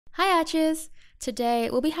Hi Archers! Today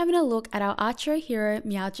we'll be having a look at our Archero Hero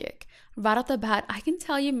Meowgik. Right off the bat, I can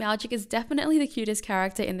tell you Meowgik is definitely the cutest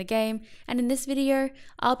character in the game, and in this video,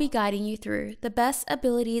 I'll be guiding you through the best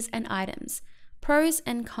abilities and items, pros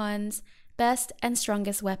and cons, best and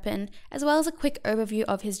strongest weapon, as well as a quick overview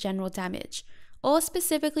of his general damage, all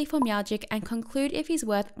specifically for Meowgik, and conclude if he's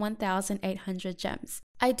worth 1,800 gems.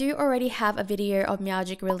 I do already have a video of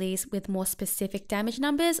Meowgik released with more specific damage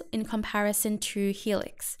numbers in comparison to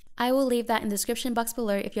Helix. I will leave that in the description box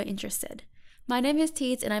below if you're interested. My name is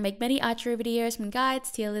Teeds and I make many Archero videos from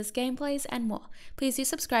guides, tier lists, gameplays, and more. Please do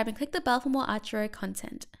subscribe and click the bell for more Archero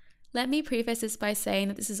content. Let me preface this by saying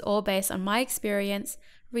that this is all based on my experience,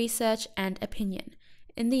 research, and opinion.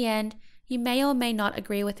 In the end, you may or may not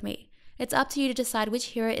agree with me. It's up to you to decide which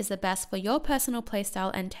hero is the best for your personal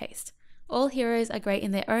playstyle and taste. All heroes are great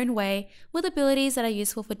in their own way, with abilities that are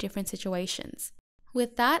useful for different situations.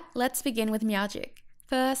 With that, let's begin with Meowgik.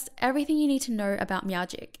 First, everything you need to know about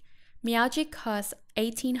Meowgik. Meowgik costs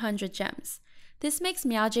 1,800 gems. This makes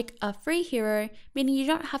Meowgik a free hero, meaning you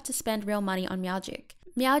don't have to spend real money on Meowgik.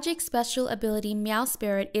 Meowgik's special ability Meow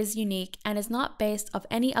Spirit is unique and is not based off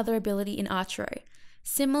any other ability in Archero.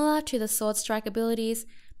 Similar to the Sword Strike abilities,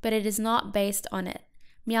 but it is not based on it.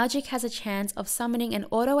 Meowgik has a chance of summoning an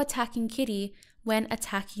auto-attacking kitty when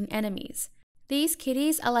attacking enemies. These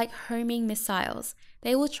kitties are like homing missiles.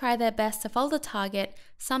 They will try their best to follow the target,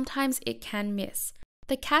 sometimes it can miss.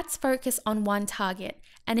 The cats focus on one target,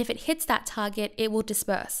 and if it hits that target, it will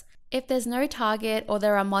disperse. If there's no target or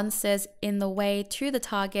there are monsters in the way to the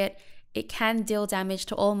target, it can deal damage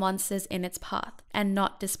to all monsters in its path and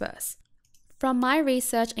not disperse. From my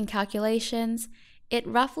research and calculations, it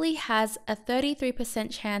roughly has a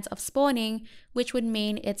 33% chance of spawning, which would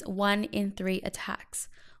mean it's 1 in 3 attacks.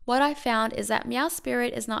 What I found is that Meow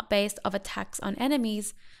Spirit is not based off attacks on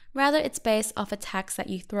enemies, rather it's based off attacks that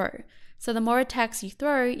you throw. So the more attacks you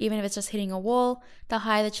throw, even if it's just hitting a wall, the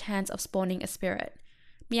higher the chance of spawning a spirit.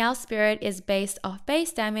 Meow Spirit is based off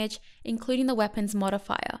base damage, including the weapon's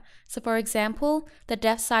modifier. So for example, the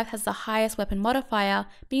Death Scythe has the highest weapon modifier,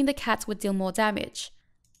 meaning the cats would deal more damage.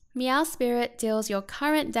 Meow Spirit deals your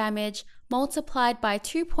current damage multiplied by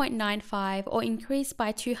 2.95 or increased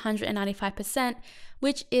by 295%,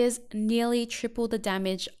 which is nearly triple the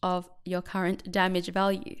damage of your current damage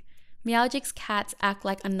value. Meowgik's cats act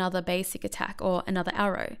like another basic attack or another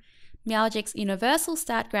arrow. Meowgik's universal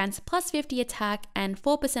stat grants plus 50 attack and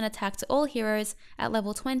 4% attack to all heroes at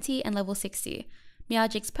level 20 and level 60.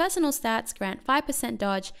 Meowgik's personal stats grant 5%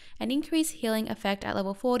 dodge and increase healing effect at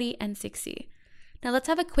level 40 and 60. Now let's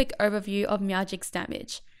have a quick overview of Meowgik's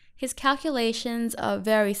damage. His calculations are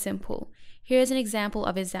very simple. Here's an example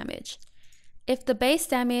of his damage. If the base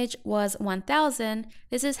damage was 1,000,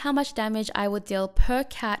 this is how much damage I would deal per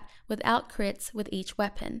cat without crits with each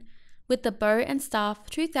weapon. With the bow and staff,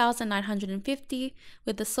 2,950,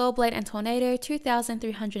 with the saw blade and tornado,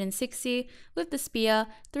 2,360, with the spear,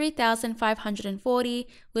 3,540,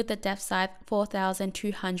 with the death scythe,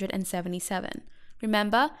 4,277.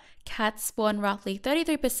 Remember, cats spawn roughly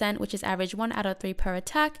 33%, which is average 1 out of 3 per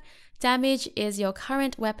attack. Damage is your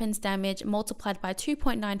current weapon's damage multiplied by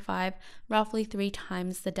 2.95, roughly 3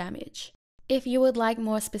 times the damage. If you would like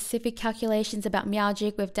more specific calculations about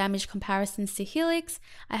Meowgik with damage comparisons to Helix,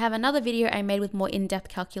 I have another video I made with more in-depth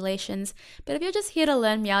calculations, but if you're just here to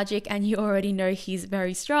learn Meowgik and you already know he's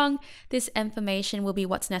very strong, this information will be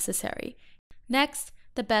what's necessary. Next,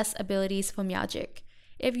 the best abilities for Meowgik.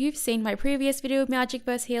 If you've seen my previous video of Meowgik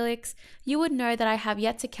vs Helix, you would know that I have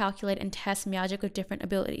yet to calculate and test Meowgik with different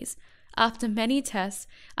abilities. After many tests,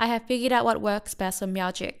 I have figured out what works best for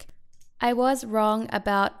Meowgik. I was wrong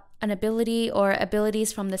about an ability or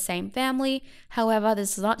abilities from the same family, however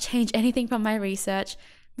this does not change anything from my research.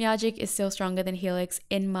 Meowgik is still stronger than Helix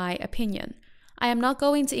in my opinion. I am not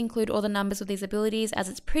going to include all the numbers with these abilities as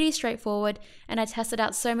it's pretty straightforward and I tested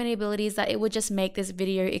out so many abilities that it would just make this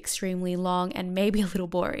video extremely long and maybe a little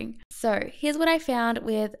boring. So here's what I found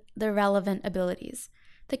with the relevant abilities.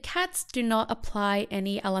 The cats do not apply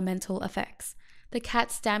any elemental effects. The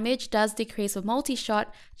cat's damage does decrease with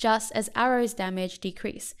multi-shot just as arrow's damage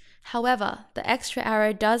decrease. However, the extra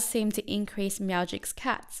arrow does seem to increase Meowgik's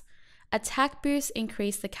cats. Attack boosts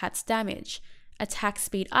increase the cat's damage. Attack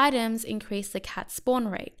speed items increase the cat's spawn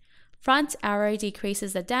rate. Front arrow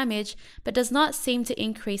decreases the damage, but does not seem to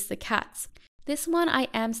increase the cat's. This one I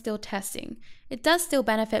am still testing. It does still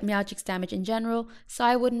benefit Meowgik's damage in general, so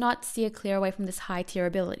I would not steer clear away from this high tier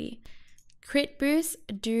ability. Crit boosts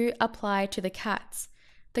do apply to the cats.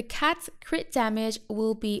 The cat's crit damage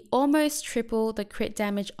will be almost triple the crit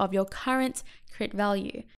damage of your current crit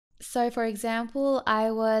value. So for example, I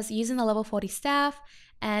was using the level 40 staff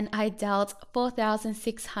and I dealt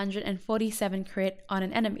 4,647 crit on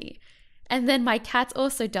an enemy. And then my cats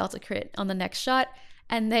also dealt a crit on the next shot,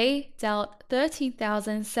 and they dealt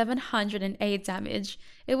 13,708 damage.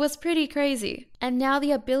 It was pretty crazy. And now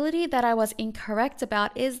the ability that I was incorrect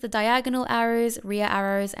about is the diagonal arrows, rear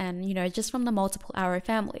arrows, and just from the multiple arrow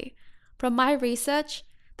family. From my research,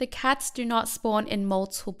 the cats do not spawn in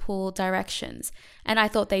multiple directions, and I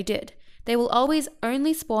thought they did. They will always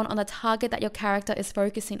only spawn on the target that your character is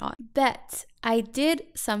focusing on. But I did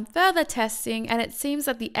some further testing, and it seems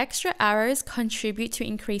that the extra arrows contribute to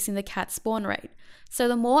increasing the cat spawn rate. So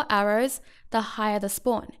the more arrows, the higher the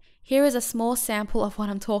spawn. Here is a small sample of what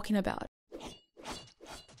I'm talking about.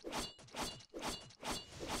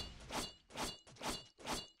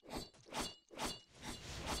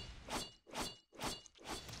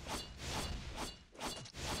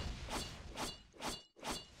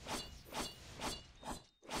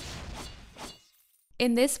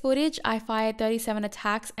 In this footage, I fired 37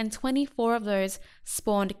 attacks and 24 of those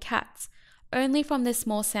spawned cats. Only from this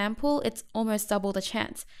small sample, it's almost double the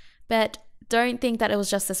chance. But don't think that it was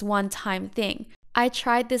just this one-time thing. I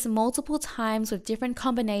tried this multiple times with different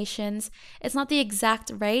combinations. It's not the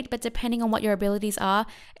exact rate, but depending on what your abilities are,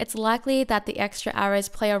 it's likely that the extra arrows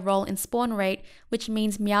play a role in spawn rate, which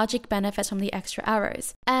means Meowgik benefits from the extra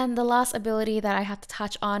arrows. And the last ability that I have to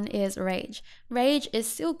touch on is Rage. Rage is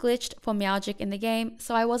still glitched for Meowgik in the game,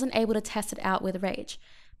 so I wasn't able to test it out with Rage.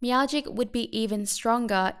 Meowgik would be even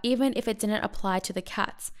stronger even if it didn't apply to the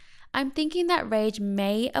cats. I'm thinking that Rage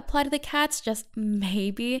may apply to the cats, just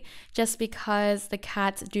maybe, just because the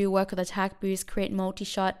cats do work with attack boost, crit,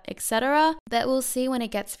 multi-shot, etc. But we'll see when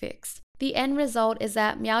it gets fixed. The end result is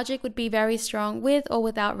that Meowgik would be very strong with or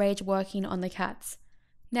without Rage working on the cats.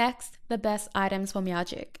 Next, the best items for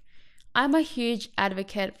Meowgik. I'm a huge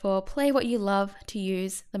advocate for play what you love to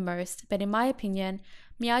use the most, but in my opinion,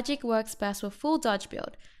 Meowgik works best with full dodge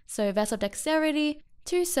build, so Vessel Dexterity,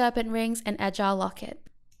 2 Serpent Rings, and Agile Locket.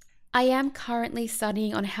 I am currently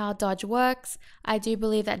studying on how dodge works. I do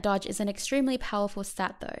believe that dodge is an extremely powerful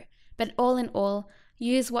stat though, but all in all,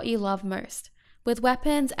 use what you love most. With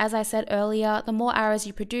weapons, as I said earlier, the more arrows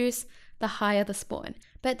you produce, the higher the spawn.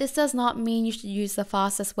 But this does not mean you should use the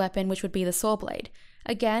fastest weapon, which would be the Saw Blade.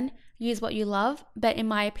 Again, use what you love, but in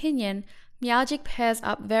my opinion, Meowgik pairs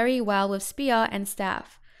up very well with Spear and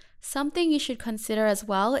Staff. Something you should consider as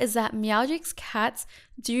well is that Meowgik's cats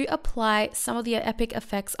do apply some of the epic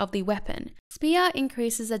effects of the weapon. Spear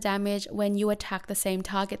increases the damage when you attack the same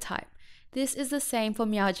target type. This is the same for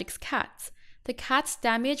Meowgik's cats. The cat's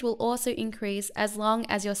damage will also increase as long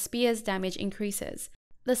as your spear's damage increases.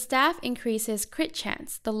 The staff increases crit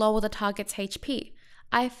chance the lower the target's HP.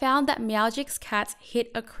 I found that Meowgik's cats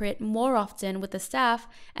hit a crit more often with the staff,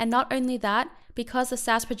 and not only that, because the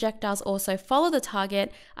staff's projectiles also follow the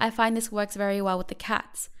target, I find this works very well with the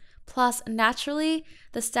cats. Plus, naturally,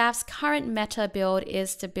 the staff's current meta build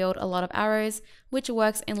is to build a lot of arrows, which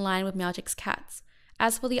works in line with Meowgik's cats.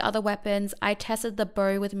 As for the other weapons, I tested the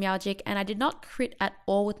bow with Meowgik and I did not crit at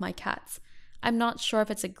all with my cats. I'm not sure if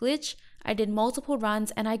it's a glitch. I did multiple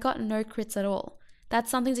runs and I got no crits at all. That's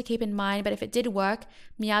something to keep in mind, but if it did work,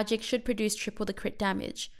 Meowgik should produce triple the crit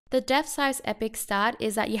damage. The Death Size epic stat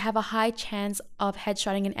is that you have a high chance of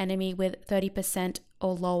headshotting an enemy with 30%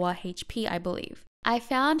 or lower HP, I believe. I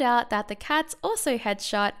found out that the cats also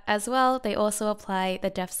headshot as well. They also apply the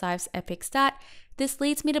Death Size epic stat. This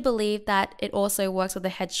leads me to believe that it also works with the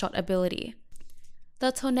headshot ability.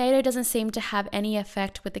 The Tornado doesn't seem to have any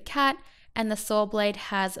effect with the cat, and the Saw Blade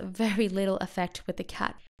has very little effect with the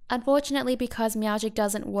cat. Unfortunately, because Meowgik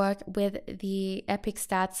doesn't work with the epic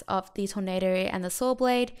stats of the Tornado and the Saw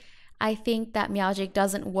Blade, I think that Meowgik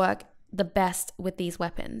doesn't work the best with these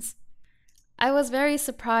weapons. I was very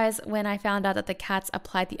surprised when I found out that the cats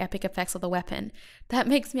applied the epic effects of the weapon. That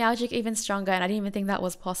makes Meowgik even stronger, and I didn't even think that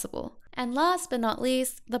was possible. And last but not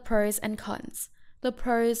least, the pros and cons. The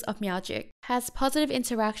pros of Meowgik has positive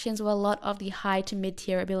interactions with a lot of the high to mid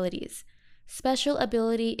tier abilities. Special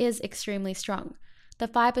ability is extremely strong. The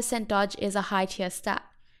 5% dodge is a high tier stat.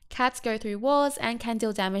 Cats go through walls and can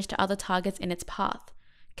deal damage to other targets in its path.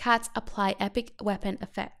 Cats apply epic weapon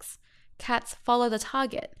effects. Cats follow the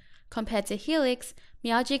target. Compared to Helix,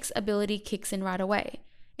 Meowgik's ability kicks in right away.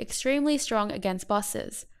 Extremely strong against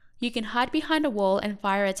bosses. You can hide behind a wall and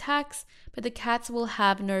fire attacks, but the cats will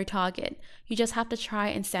have no target. You just have to try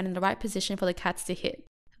and stand in the right position for the cats to hit.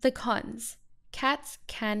 The cons. Cats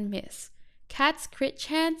can miss. Cats' crit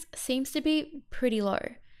chance seems to be pretty low.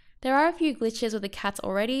 There are a few glitches with the cats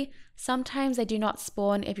already. Sometimes they do not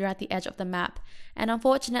spawn if you're at the edge of the map, and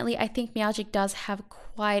unfortunately I think Meowgik does have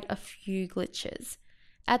quite a few glitches.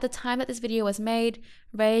 At the time that this video was made,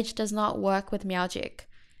 Rage does not work with Meowgik.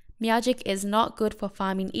 Meowgik is not good for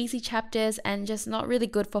farming easy chapters and just not really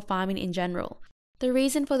good for farming in general. The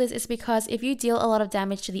reason for this is because if you deal a lot of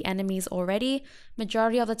damage to the enemies already,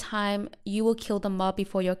 majority of the time you will kill the mob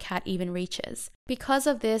before your cat even reaches. Because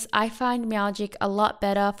of this, I find Meowgik a lot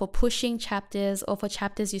better for pushing chapters or for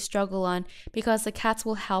chapters you struggle on because the cats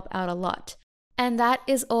will help out a lot. And that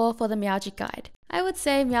is all for the Meowgik guide. I would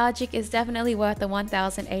say Meowgik is definitely worth the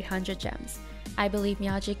 1,800 gems. I believe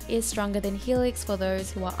Meowgik is stronger than Helix for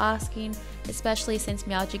those who are asking, especially since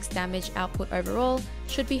Meowgik's damage output overall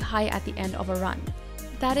should be high at the end of a run.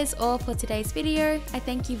 That is all for today's video. I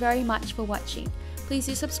thank you very much for watching. Please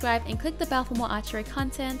do subscribe and click the bell for more Archero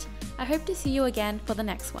content. I hope to see you again for the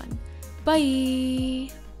next one.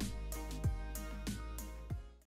 Bye!